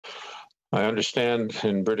I understand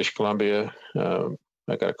in British Columbia,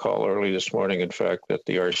 I got a call early this morning, in fact, that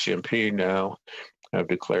the RCMP now have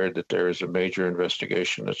declared that there is a major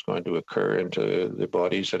investigation that's going to occur into the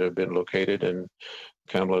bodies that have been located in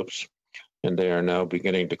Kamloops. And they are now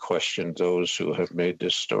beginning to question those who have made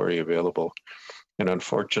this story available. And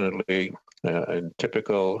unfortunately, in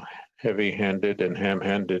typical heavy-handed and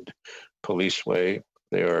ham-handed police way,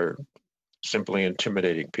 they are simply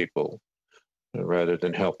intimidating people rather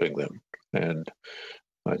than helping them. And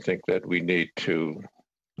I think that we need to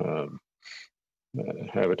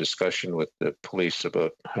have a discussion with the police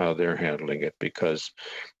about how they're handling it, because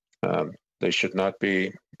they should not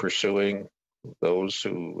be pursuing those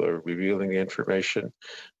who are revealing the information.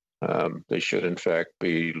 They should, in fact,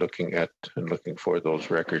 be looking at and looking for those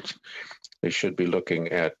records. They should be looking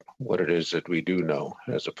at what it is that we do know,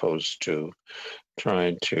 as opposed to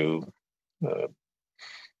trying to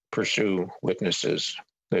pursue witnesses.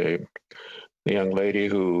 The young lady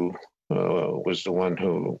who was the one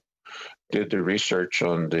who did the research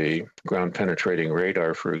on the ground penetrating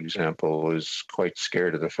radar, for example, was quite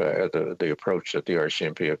scared of the approach that the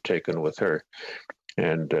RCMP have taken with her,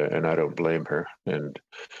 and I don't blame her. And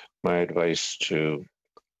my advice to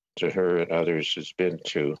her and others has been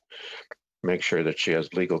to make sure that she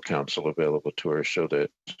has legal counsel available to her, so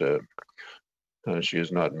that she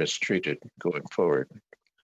is not mistreated going forward.